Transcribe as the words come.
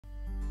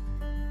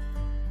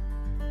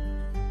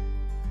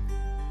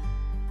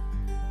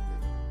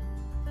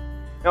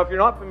Now, if you're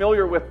not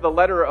familiar with the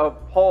letter of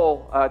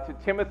Paul to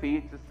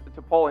Timothy,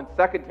 to Paul in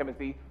 2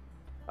 Timothy,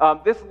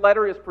 this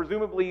letter is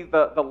presumably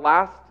the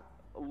last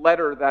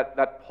letter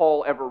that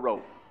Paul ever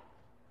wrote.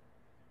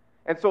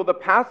 And so the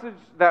passage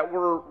that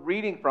we're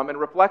reading from and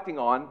reflecting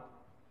on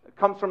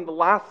comes from the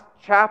last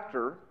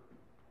chapter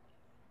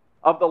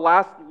of the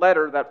last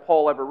letter that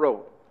Paul ever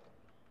wrote.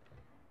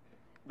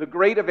 The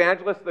great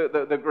evangelist,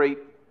 the great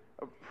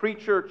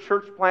preacher,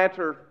 church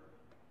planter,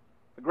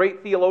 the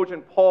great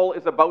theologian Paul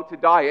is about to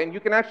die. And you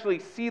can actually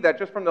see that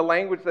just from the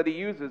language that he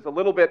uses. A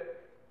little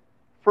bit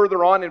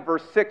further on in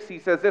verse 6, he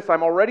says this,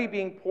 "I'm already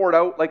being poured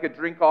out like a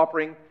drink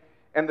offering,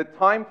 and the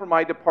time for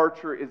my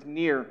departure is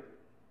near.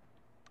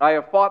 I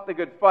have fought the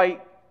good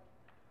fight.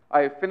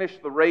 I have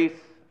finished the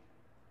race.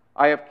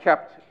 I have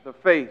kept the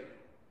faith."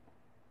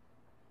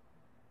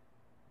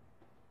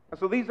 And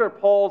so these are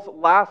Paul's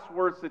last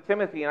words to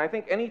Timothy. And I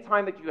think any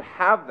time that you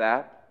have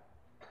that,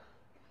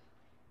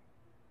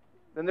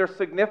 then there's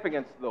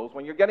significance to those.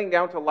 When you're getting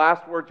down to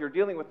last words, you're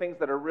dealing with things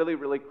that are really,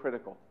 really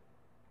critical.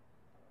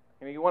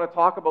 You want to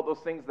talk about those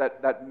things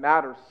that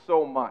matter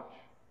so much.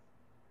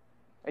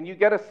 And you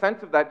get a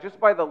sense of that just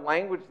by the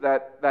language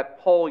that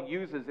Paul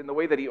uses in the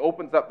way that he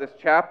opens up this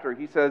chapter.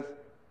 He says,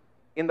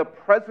 "In the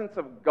presence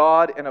of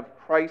God and of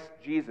Christ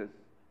Jesus."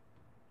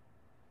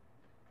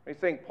 He's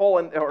saying,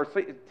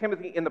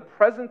 Timothy, in the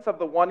presence of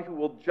the one who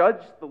will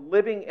judge the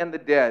living and the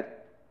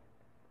dead,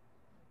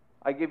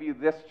 I give you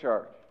this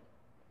charge.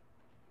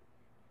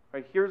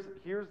 Right,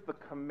 here's the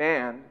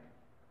command,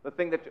 the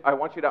thing that I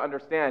want you to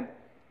understand.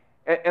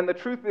 And the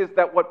truth is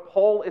that what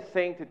Paul is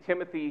saying to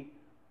Timothy,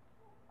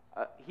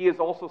 he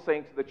is also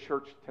saying to the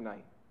church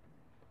tonight.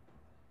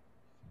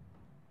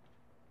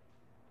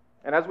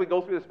 And as we go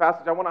through this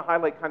passage, I want to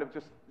highlight kind of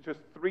just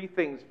three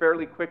things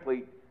fairly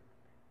quickly.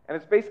 And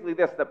it's basically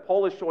this, that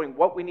Paul is showing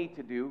what we need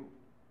to do,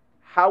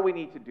 how we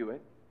need to do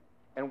it,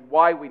 and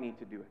why we need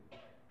to do it.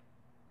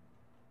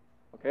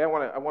 Okay, I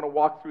want to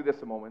walk through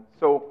this a moment.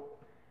 So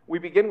we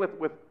begin with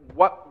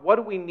what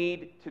do we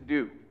need to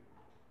do?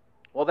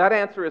 Well, that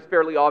answer is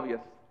fairly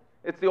obvious.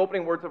 It's the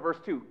opening words of verse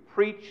 2.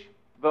 Preach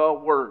the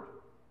word.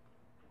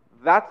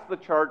 That's the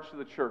charge to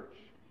the church.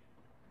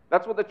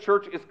 That's what the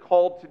church is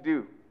called to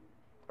do.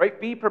 Right?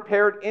 Be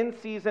prepared in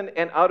season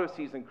and out of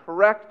season.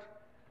 Correct,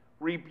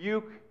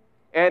 rebuke,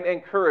 and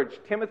encourage.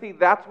 Timothy,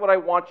 that's what I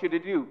want you to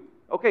do.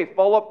 Okay,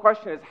 follow-up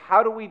question is,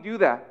 how do we do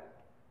that?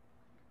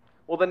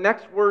 Well, the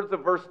next words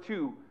of verse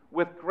 2,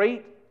 with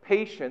great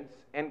patience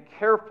and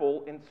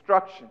careful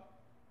instruction.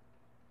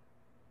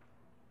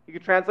 You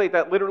could translate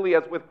that literally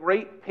as with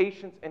great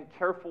patience and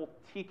careful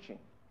teaching.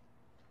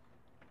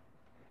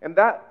 And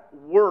that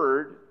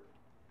word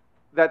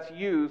that's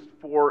used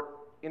for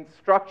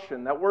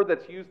instruction, that word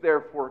that's used there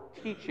for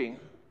teaching,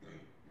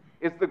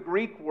 is the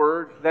Greek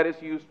word that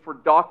is used for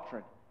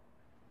doctrine.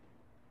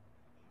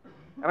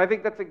 And I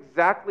think that's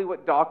exactly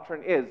what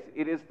doctrine is.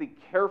 It is the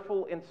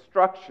careful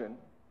instruction.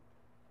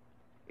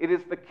 It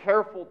is the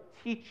careful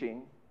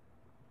teaching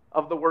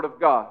of the Word of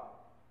God.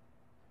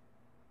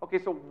 Okay,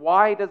 so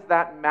why does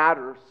that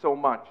matter so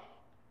much?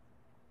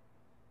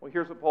 Well,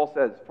 here's what Paul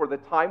says. "For the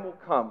time will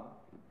come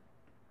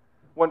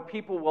when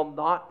people will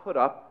not put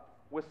up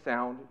with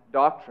sound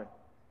doctrine."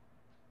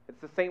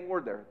 It's the same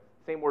word there.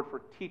 Same word for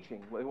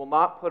teaching. They will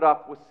not put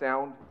up with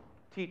sound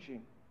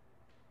teaching.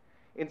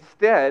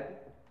 Instead,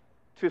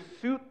 to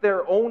suit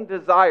their own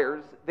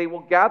desires, they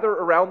will gather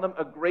around them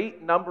a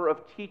great number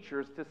of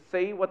teachers to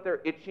say what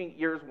their itching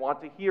ears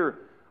want to hear.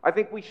 I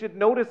think we should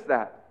notice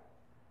that.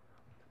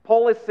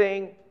 Paul is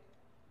saying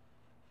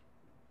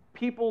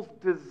people's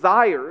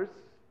desires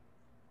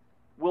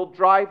will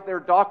drive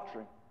their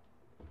doctrine.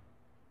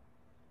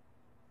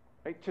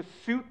 Right? To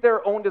suit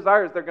their own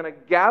desires, they're going to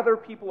gather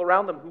people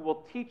around them who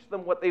will teach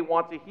them what they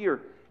want to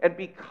hear. And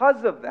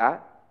because of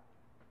that,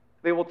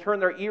 they will turn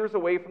their ears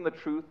away from the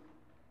truth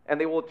and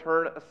they will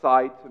turn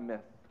aside to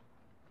myth.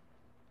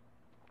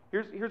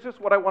 Here's just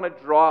what I want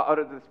to draw out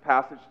of this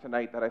passage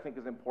tonight that I think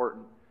is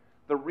important.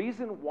 The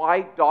reason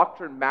why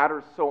doctrine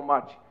matters so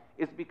much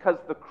is because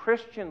the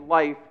Christian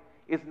life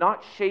is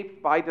not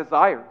shaped by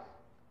desires.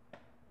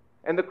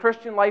 And the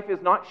Christian life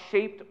is not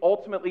shaped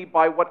ultimately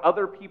by what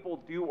other people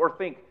do or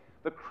think.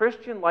 The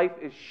Christian life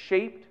is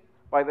shaped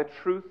by the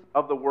truth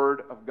of the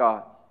Word of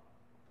God.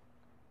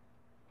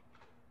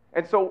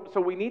 And so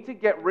we need to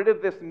get rid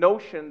of this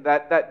notion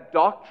that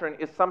doctrine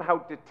is somehow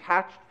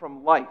detached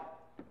from life.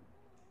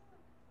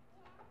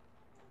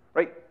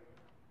 Right?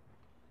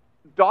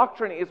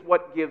 Doctrine is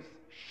what gives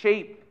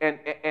shape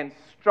and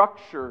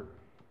structure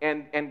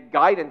and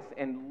guidance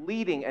and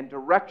leading and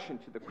direction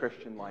to the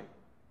Christian life.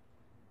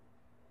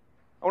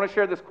 I want to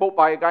share this quote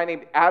by a guy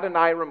named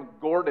Adoniram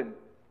Gordon.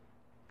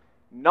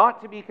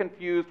 Not to be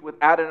confused with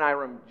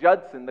Adoniram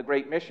Judson, the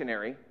great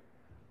missionary,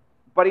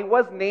 but he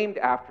was named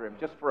after him,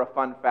 just for a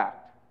fun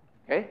fact.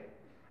 Okay?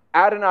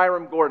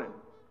 Adoniram Gordon.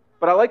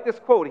 But I like this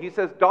quote. He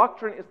says,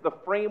 "Doctrine is the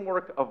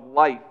framework of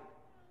life,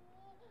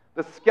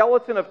 the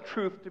skeleton of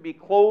truth to be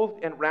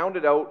clothed and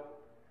rounded out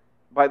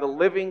by the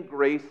living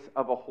grace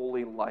of a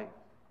holy life."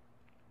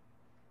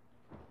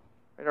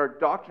 And our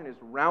doctrine is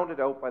rounded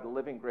out by the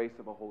living grace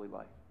of a holy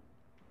life.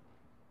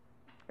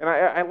 And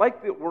I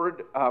like the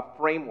word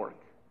framework.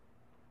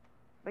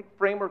 I think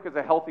framework is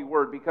a healthy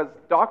word because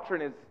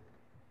doctrine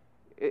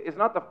is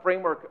not the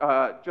framework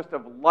just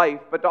of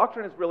life, but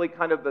doctrine is really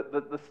kind of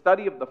the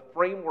study of the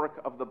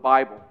framework of the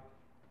Bible.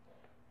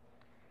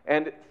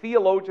 And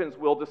theologians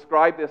will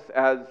describe this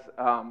as,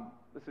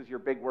 this is your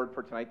big word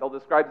for tonight, they'll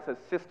describe this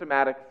as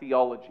systematic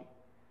theology.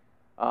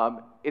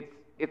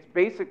 It's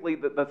basically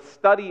the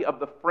study of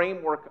the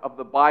framework of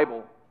the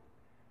Bible.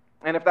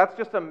 And if that's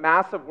just a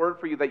massive word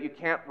for you that you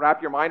can't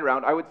wrap your mind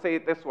around, I would say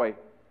it this way.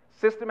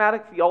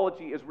 Systematic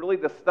theology is really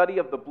the study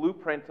of the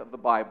blueprint of the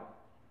Bible.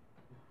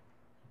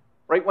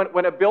 Right?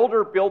 When a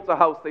builder builds a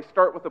house, they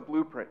start with a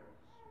blueprint.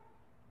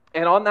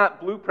 And on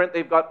that blueprint,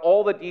 they've got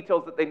all the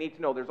details that they need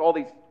to know. There's all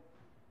these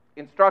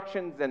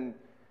instructions and,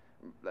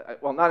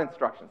 well, not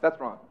instructions, that's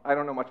wrong. I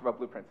don't know much about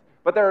blueprints.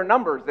 But there are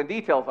numbers and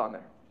details on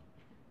there.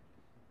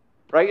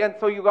 Right? And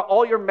so you've got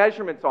all your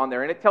measurements on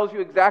there, and it tells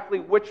you exactly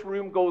which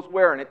room goes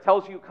where, and it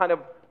tells you kind of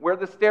where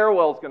the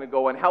stairwell is going to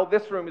go and how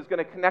this room is going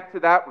to connect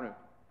to that room.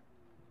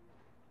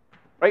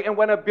 Right? And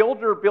when a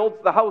builder builds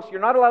the house,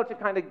 you're not allowed to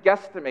kind of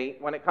guesstimate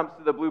when it comes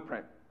to the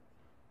blueprint.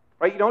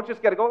 Right? You don't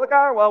just get to go like,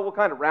 well, we'll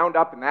kind of round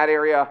up in that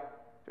area,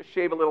 just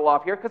shave a little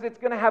off here, because it's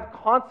going to have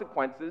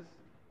consequences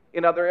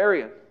in other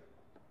areas.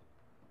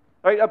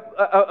 Right?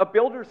 A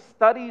builder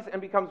studies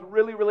and becomes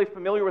really, really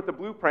familiar with the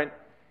blueprint,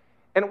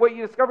 and what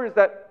you discover is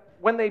that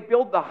when they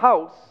build the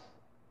house,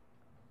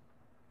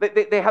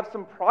 they have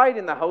some pride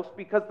in the house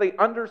because they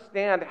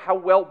understand how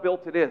well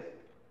built it is.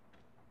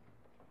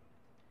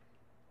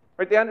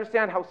 Right? They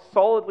understand how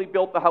solidly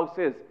built the house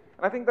is.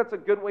 And I think that's a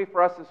good way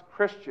for us as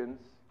Christians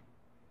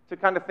to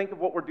kind of think of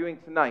what we're doing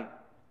tonight.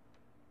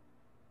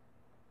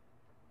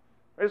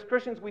 Right? As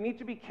Christians, we need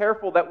to be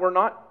careful that we're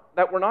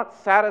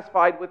not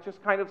satisfied with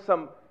just kind of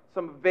some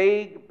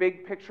vague,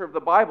 big picture of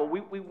the Bible.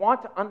 We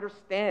want to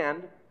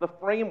understand the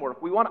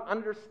framework. We want to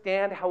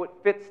understand how it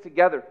fits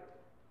together.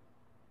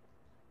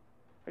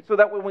 Right? So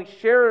that when we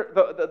share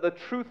the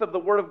truth of the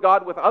Word of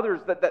God with others,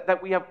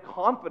 that we have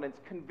confidence,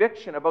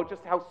 conviction about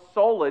just how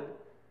solid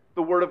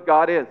the Word of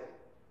God is.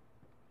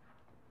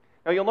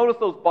 Now you'll notice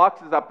those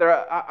boxes up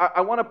there.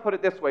 I want to put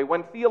it this way.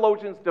 When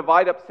theologians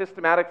divide up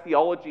systematic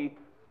theology,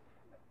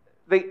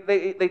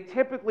 they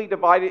typically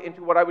divide it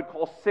into what I would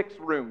call 6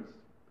 rooms.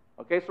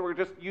 Okay, so we're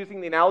just using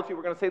the analogy.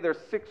 We're going to say there's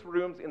 6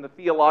 rooms in the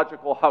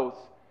theological house.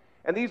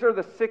 And these are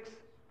the 6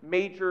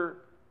 major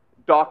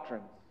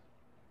doctrines.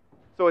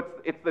 So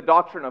it's the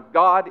doctrine of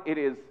God, it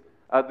is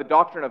the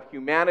doctrine of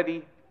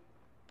humanity,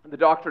 the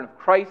doctrine of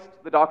Christ,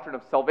 the doctrine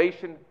of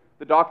salvation,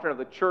 the doctrine of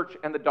the church,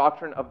 and the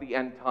doctrine of the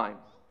end times.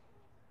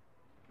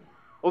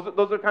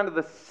 Those are kind of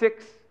the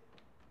 6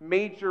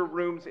 major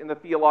rooms in the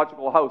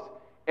theological house.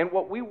 And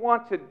what we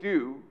want to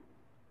do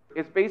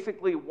is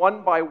basically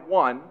one by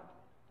one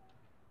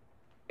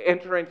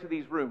enter into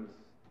these rooms.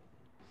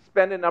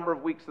 Spend a number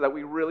of weeks so that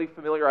we really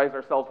familiarize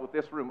ourselves with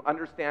this room,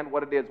 understand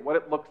what it is, what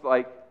it looks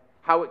like,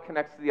 how it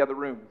connects to the other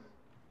rooms,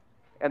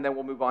 and then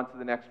we'll move on to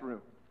the next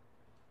room.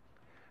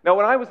 Now,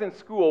 when I was in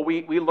school,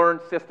 we learned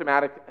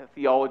systematic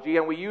theology,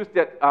 and we used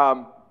it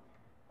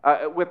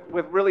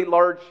with really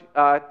large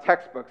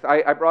textbooks.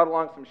 I brought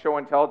along some show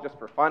and tell just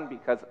for fun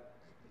because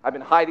I've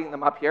been hiding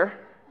them up here.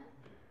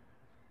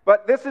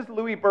 But this is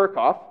Louis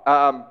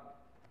Berkhoff.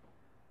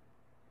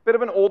 Bit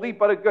of an oldie,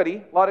 but a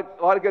goodie. A lot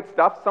of good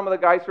stuff. Some of the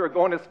guys who are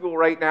going to school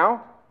right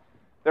now,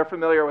 they're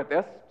familiar with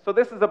this. So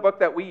this is a book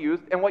that we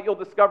used, and what you'll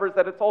discover is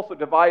that it's also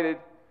divided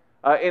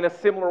in a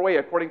similar way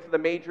according to the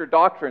major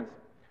doctrines.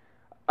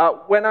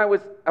 When I was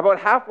about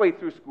halfway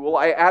through school,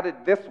 I added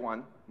this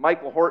one,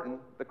 Michael Horton,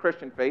 The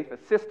Christian Faith, A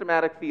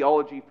Systematic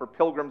Theology for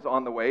Pilgrims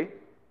on the Way.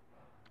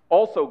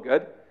 Also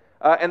good.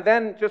 And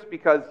then, just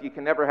because you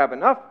can never have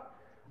enough,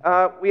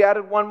 we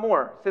added one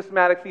more,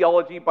 Systematic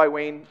Theology by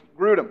Wayne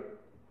Grudem.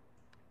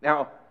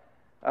 Now,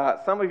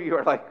 some of you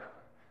are like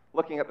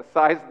looking at the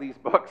size of these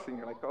books, and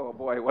you're like, oh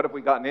boy, what have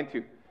we gotten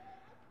into?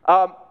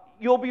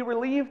 You'll be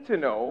relieved to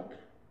know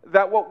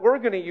that what we're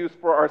going to use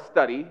for our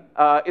study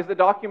is a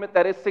document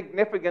that is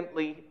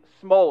significantly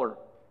smaller.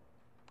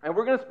 And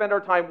we're going to spend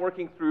our time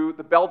working through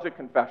the Belgic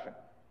Confession,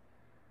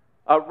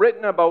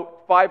 written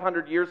about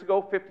 500 years ago,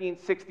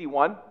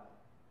 1561.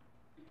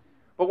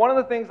 But one of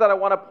the things that I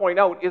want to point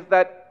out is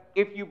that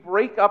if you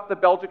break up the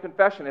Belgic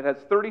Confession, it has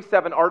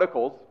 37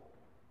 articles.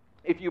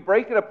 If you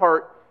break it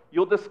apart,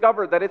 you'll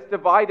discover that it's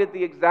divided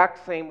the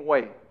exact same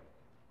way.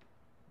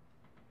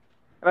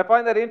 And I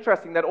find that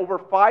interesting that over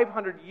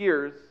 500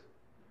 years,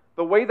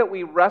 the way that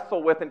we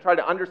wrestle with and try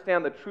to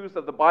understand the truths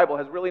of the Bible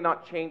has really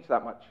not changed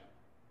that much.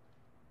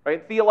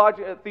 Right?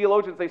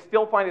 Theologians, they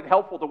still find it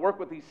helpful to work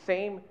with these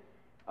same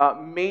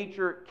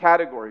major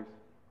categories.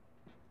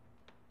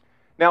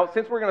 Now,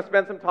 since we're going to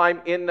spend some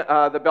time in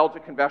the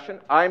Belgic Confession,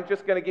 I'm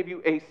just going to give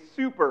you a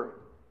super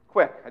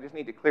quick, I just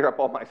need to clear up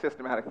all my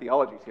systematic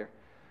theologies here.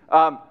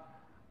 I'm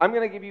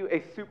going to give you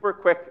a super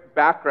quick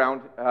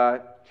background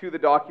to the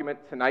document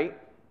tonight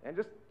and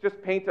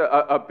just paint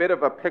a bit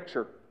of a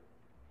picture.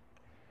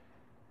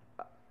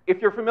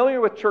 If you're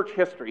familiar with church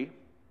history,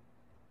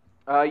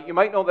 you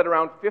might know that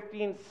around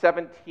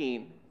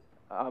 1517,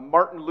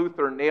 Martin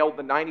Luther nailed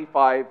the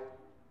 95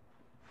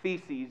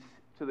 Theses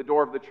to the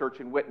door of the church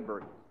in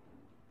Wittenberg.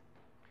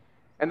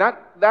 And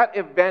that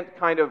event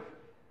kind of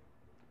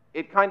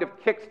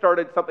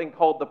kick-started something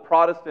called the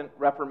Protestant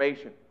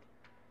Reformation.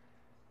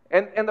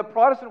 And the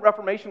Protestant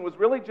Reformation was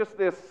really just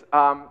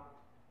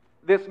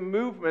this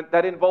movement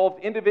that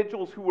involved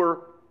individuals who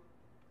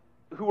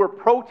were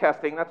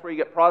protesting. That's where you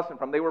get Protestant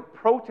from. They were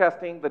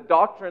protesting the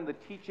doctrine, the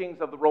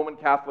teachings of the Roman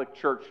Catholic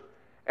Church.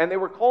 And they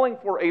were calling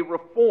for a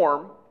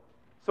reform,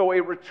 so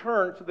a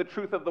return to the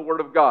truth of the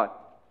Word of God.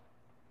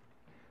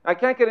 I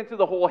can't get into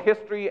the whole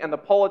history and the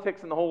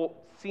politics and the whole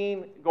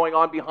scene going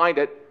on behind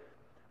it,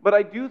 but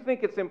I do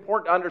think it's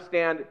important to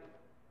understand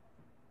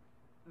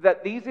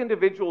that these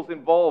individuals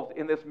involved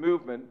in this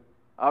movement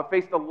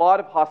faced a lot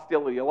of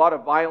hostility, a lot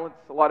of violence,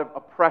 a lot of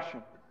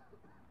oppression.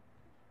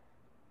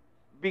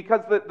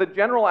 Because the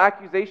general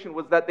accusation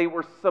was that they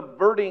were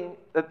subverting,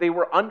 that they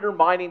were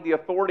undermining the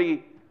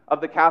authority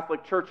of the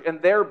Catholic Church,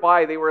 and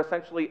thereby they were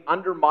essentially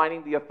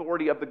undermining the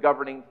authority of the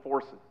governing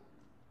forces.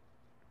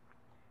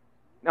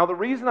 Now, the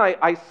reason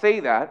I say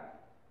that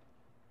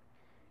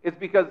is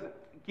because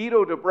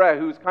Guido de Brès,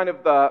 who's kind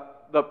of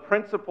the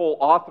principal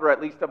author, at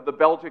least, of the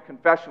Belgic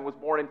Confession, was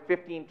born in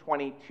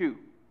 1522.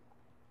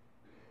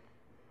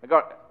 I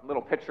got a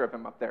little picture of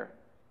him up there.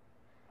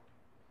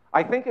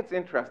 I think it's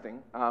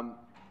interesting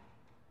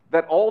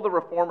that all the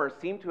reformers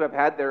seem to have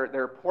had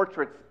their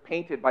portraits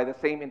painted by the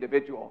same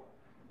individual,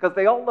 because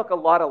they all look a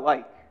lot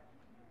alike.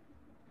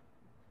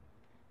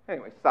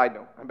 Anyway, side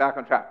note, I'm back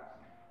on track.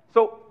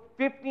 So,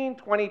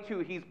 1522,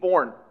 he's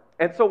born.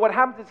 And so what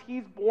happens is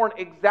he's born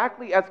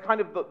exactly as kind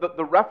of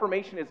the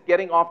Reformation is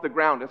getting off the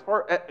ground.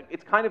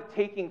 It's kind of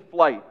taking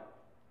flight.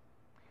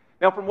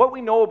 Now, from what we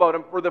know about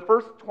him, for the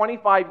first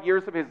 25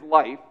 years of his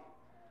life,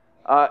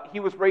 he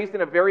was raised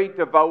in a very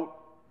devout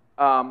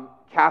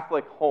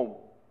Catholic home.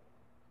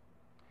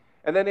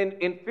 And then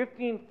in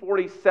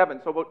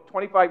 1547, so about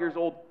 25 years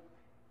old,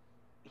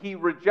 he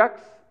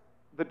rejects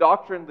the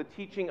doctrine, the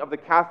teaching of the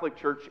Catholic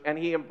Church, and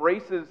he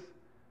embraces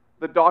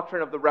the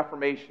doctrine of the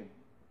Reformation,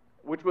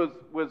 which was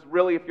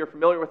really, if you're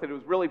familiar with it, it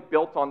was really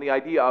built on the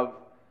idea of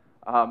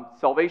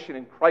salvation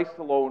in Christ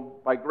alone,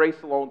 by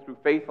grace alone, through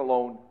faith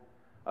alone,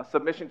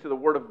 submission to the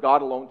Word of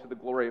God alone, to the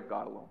glory of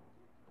God alone.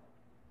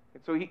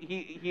 And so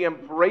he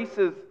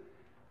embraces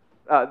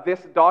this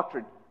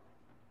doctrine.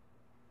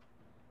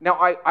 Now,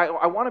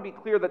 I want to be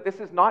clear that this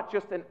is not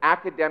just an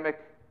academic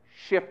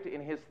shift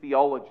in his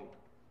theology.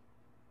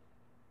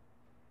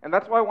 And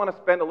that's why I want to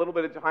spend a little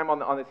bit of time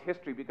on this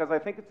history, because I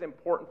think it's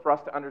important for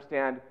us to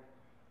understand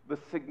the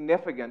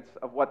significance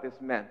of what this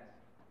meant.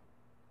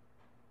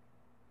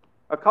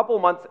 A couple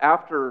months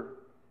after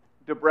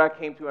de Brès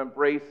came to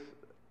embrace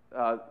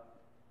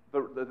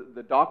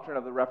the doctrine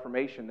of the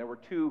Reformation, there were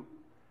two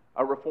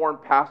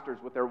Reformed pastors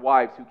with their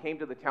wives who came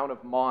to the town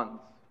of Mons,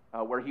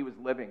 where he was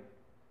living.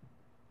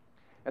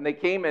 And they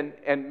came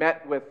and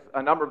met with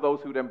a number of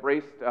those who'd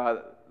embraced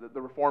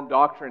the Reformed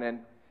doctrine, and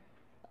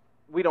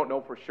we don't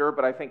know for sure,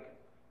 but I think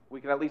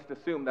we can at least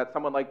assume that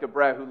someone like de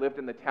Brès, who lived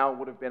in the town,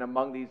 would have been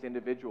among these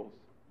individuals.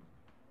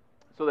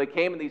 So they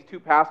came, and these two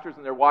pastors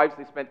and their wives,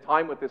 they spent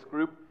time with this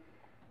group,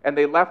 and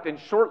they left, and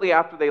shortly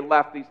after they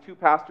left, these two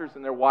pastors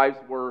and their wives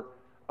were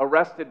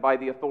arrested by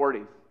the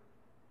authorities.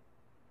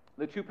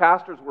 The two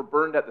pastors were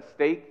burned at the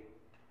stake,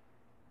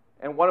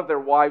 and one of their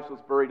wives was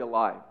buried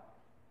alive.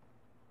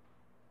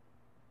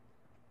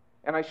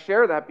 And I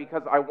share that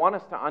because I want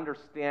us to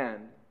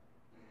understand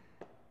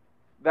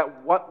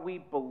that what we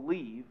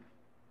believe,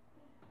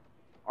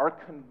 our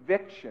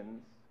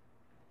convictions,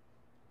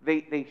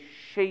 they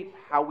shape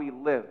how we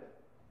live.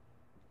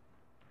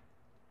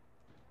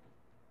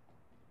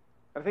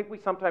 I think we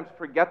sometimes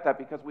forget that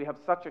because we have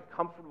such a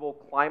comfortable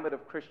climate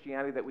of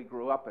Christianity that we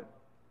grew up in.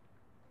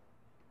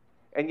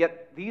 And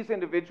yet these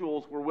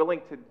individuals were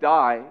willing to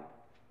die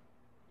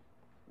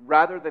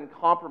rather than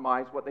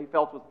compromise what they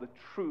felt was the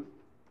truth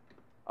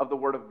of the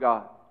Word of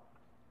God.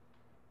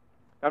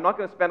 Now, I'm not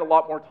going to spend a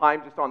lot more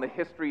time just on the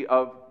history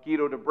of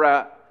Guido de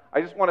Brès.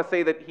 I just want to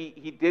say that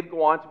he did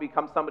go on to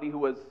become somebody who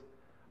was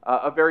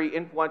a very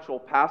influential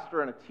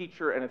pastor and a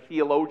teacher and a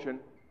theologian.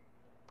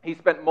 He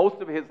spent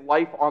most of his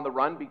life on the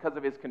run because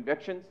of his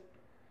convictions.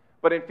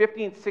 But in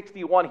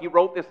 1561, he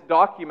wrote this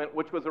document,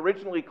 which was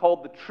originally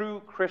called the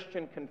True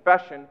Christian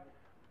Confession,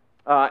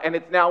 and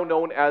it's now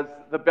known as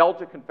the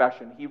Belgic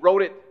Confession. He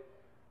wrote it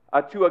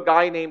to a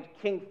guy named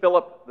King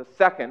Philip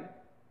II,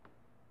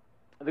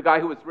 the guy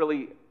who was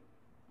really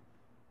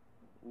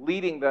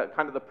leading the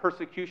kind of the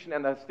persecution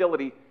and the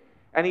hostility.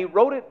 And he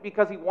wrote it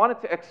because he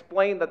wanted to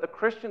explain that the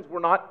Christians were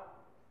not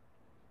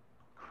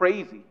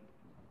crazy.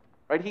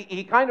 Right?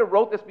 He kind of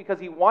wrote this because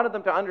he wanted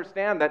them to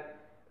understand that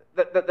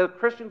the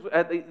Christians,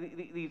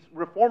 these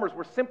reformers,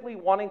 were simply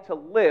wanting to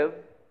live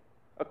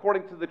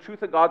according to the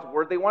truth of God's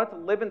Word. They wanted to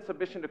live in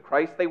submission to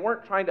Christ. They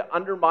weren't trying to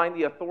undermine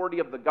the authority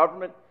of the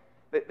government.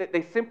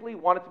 They simply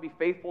wanted to be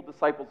faithful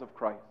disciples of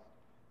Christ.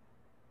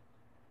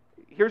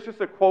 Here's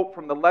just a quote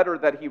from the letter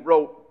that he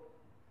wrote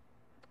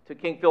to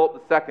King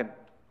Philip II.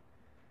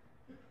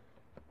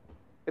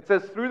 It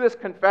says, "Through this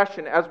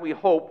confession, as we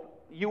hope,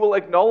 you will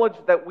acknowledge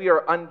that we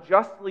are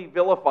unjustly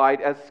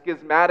vilified as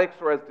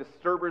schismatics or as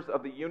disturbers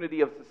of the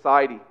unity of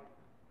society,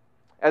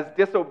 as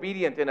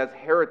disobedient and as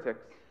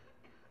heretics.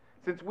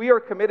 Since we are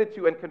committed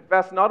to and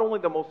confess not only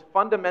the most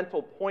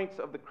fundamental points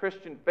of the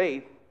Christian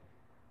faith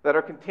that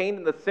are contained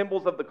in the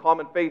symbols of the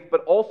common faith,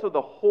 but also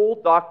the whole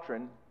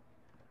doctrine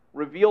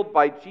revealed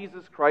by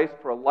Jesus Christ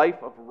for a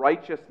life of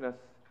righteousness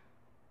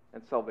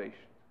and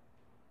salvation."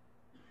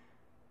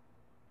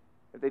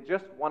 If they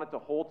just wanted to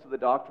hold to the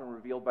doctrine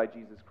revealed by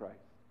Jesus Christ.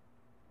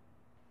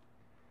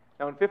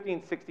 Now in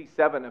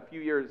 1567, a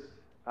few years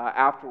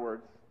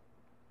afterwards,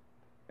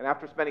 and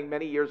after spending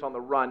many years on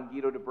the run,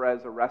 Guido de Brès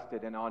is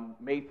arrested, and on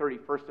May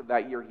 31st of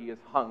that year, he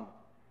is hung.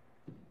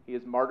 He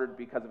is martyred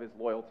because of his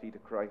loyalty to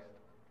Christ.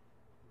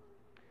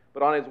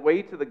 But on his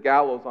way to the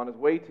gallows, on his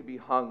way to be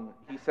hung,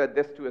 he said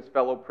this to his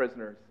fellow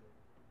prisoners.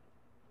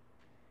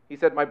 He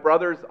said, "My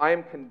brothers, I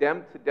am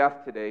condemned to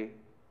death today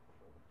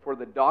for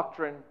the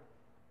doctrine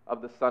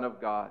of the Son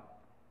of God.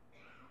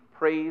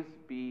 Praise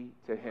be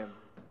to him.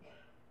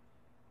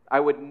 I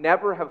would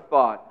never have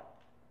thought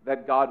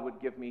that God would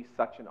give me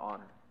such an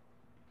honor."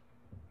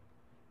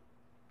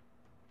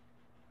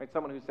 Right?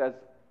 Someone who says,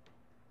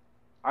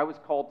 "I was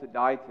called to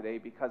die today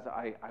because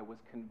I was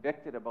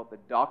convicted about the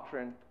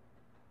doctrine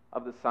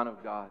of the Son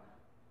of God."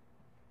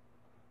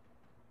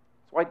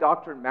 That's why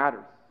doctrine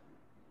matters.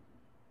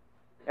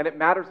 And it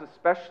matters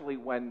especially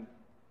when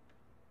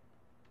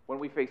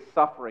we face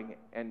suffering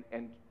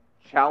and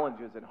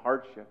challenges and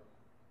hardship.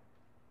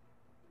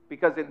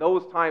 Because in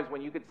those times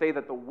when you could say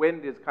that the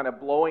wind is kind of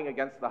blowing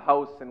against the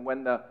house, and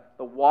when the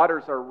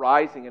waters are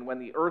rising, and when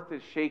the earth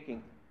is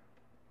shaking,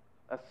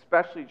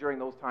 especially during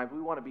those times, we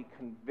want to be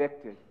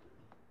convicted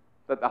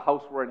that the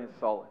house we're in is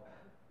solid.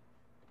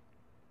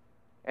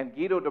 And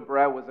Guido de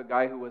Brès was a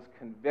guy who was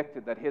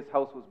convicted that his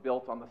house was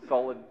built on the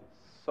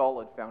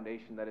solid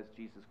foundation that is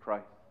Jesus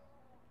Christ.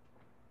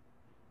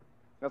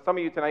 Now, some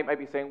of you tonight might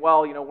be saying,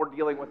 well, we're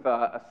dealing with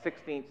a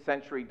 16th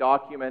century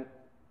document.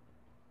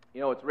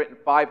 It's written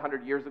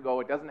 500 years ago.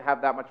 It doesn't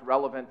have that much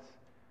relevance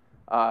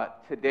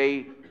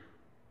today.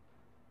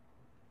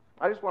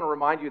 I just want to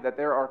remind you that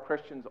there are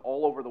Christians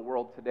all over the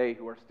world today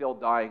who are still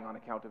dying on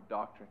account of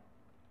doctrine.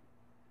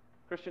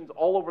 Christians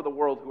all over the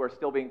world who are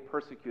still being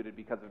persecuted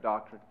because of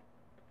doctrine.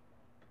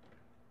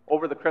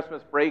 Over the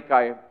Christmas break,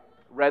 I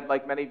read,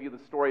 like many of you, the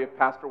story of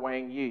Pastor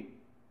Wang Yi.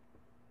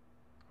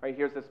 Right,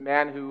 here's this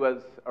man who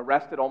was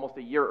arrested almost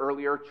a year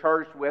earlier,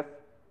 charged with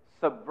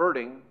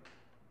subverting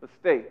the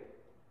state.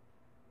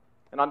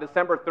 And on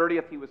December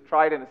 30th, he was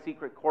tried in a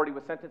secret court. He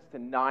was sentenced to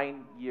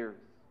 9 years.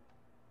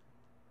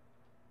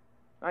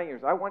 9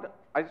 years.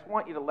 I just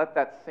want you to let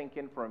that sink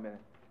in for a minute.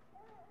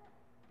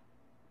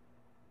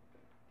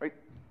 Right?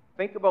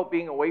 Think about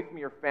being away from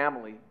your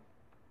family,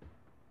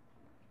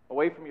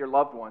 away from your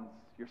loved ones,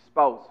 your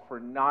spouse, for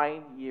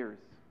 9 years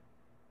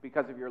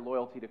because of your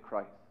loyalty to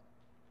Christ.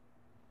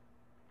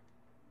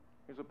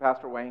 Here's what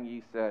Pastor Wang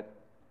Yi said.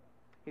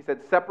 He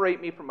said, "Separate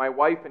me from my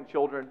wife and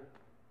children,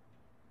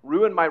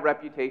 ruin my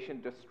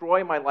reputation,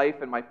 destroy my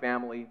life and my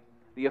family.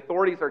 The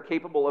authorities are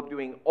capable of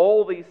doing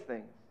all these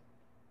things.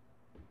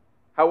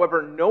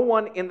 However, no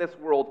one in this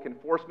world can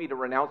force me to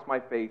renounce my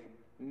faith.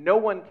 No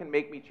one can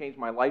make me change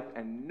my life,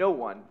 and no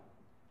one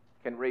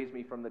can raise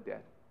me from the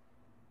dead."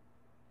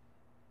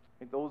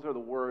 And those are the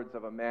words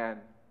of a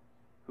man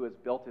who has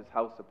built his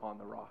house upon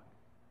the rock.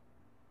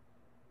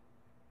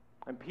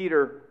 And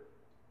Peter,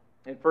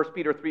 in 1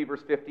 Peter 3,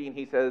 verse 15,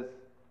 he says,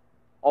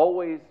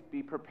 "Always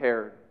be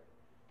prepared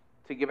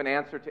to give an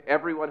answer to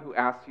everyone who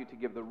asks you to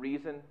give the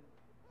reason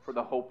for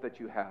the hope that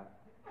you have."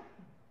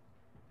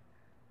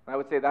 And I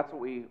would say that's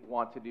what we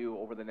want to do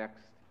over the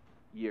next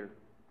year.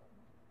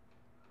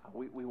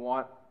 We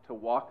want to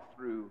walk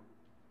through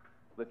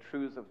the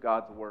truths of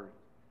God's Word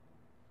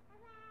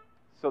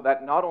so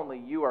that not only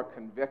you are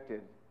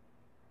convicted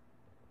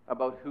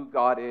about who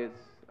God is,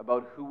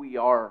 about who we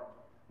are,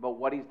 about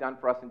what He's done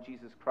for us in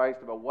Jesus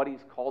Christ, about what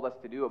He's called us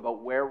to do, about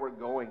where we're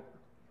going.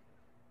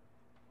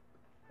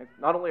 And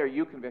not only are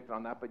you convicted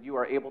on that, but you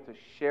are able to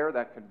share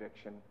that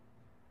conviction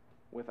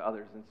with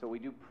others. And so we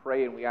do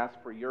pray and we ask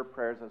for your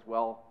prayers as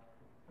well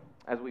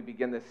as we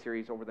begin this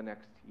series over the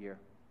next year.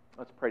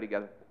 Let's pray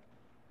together.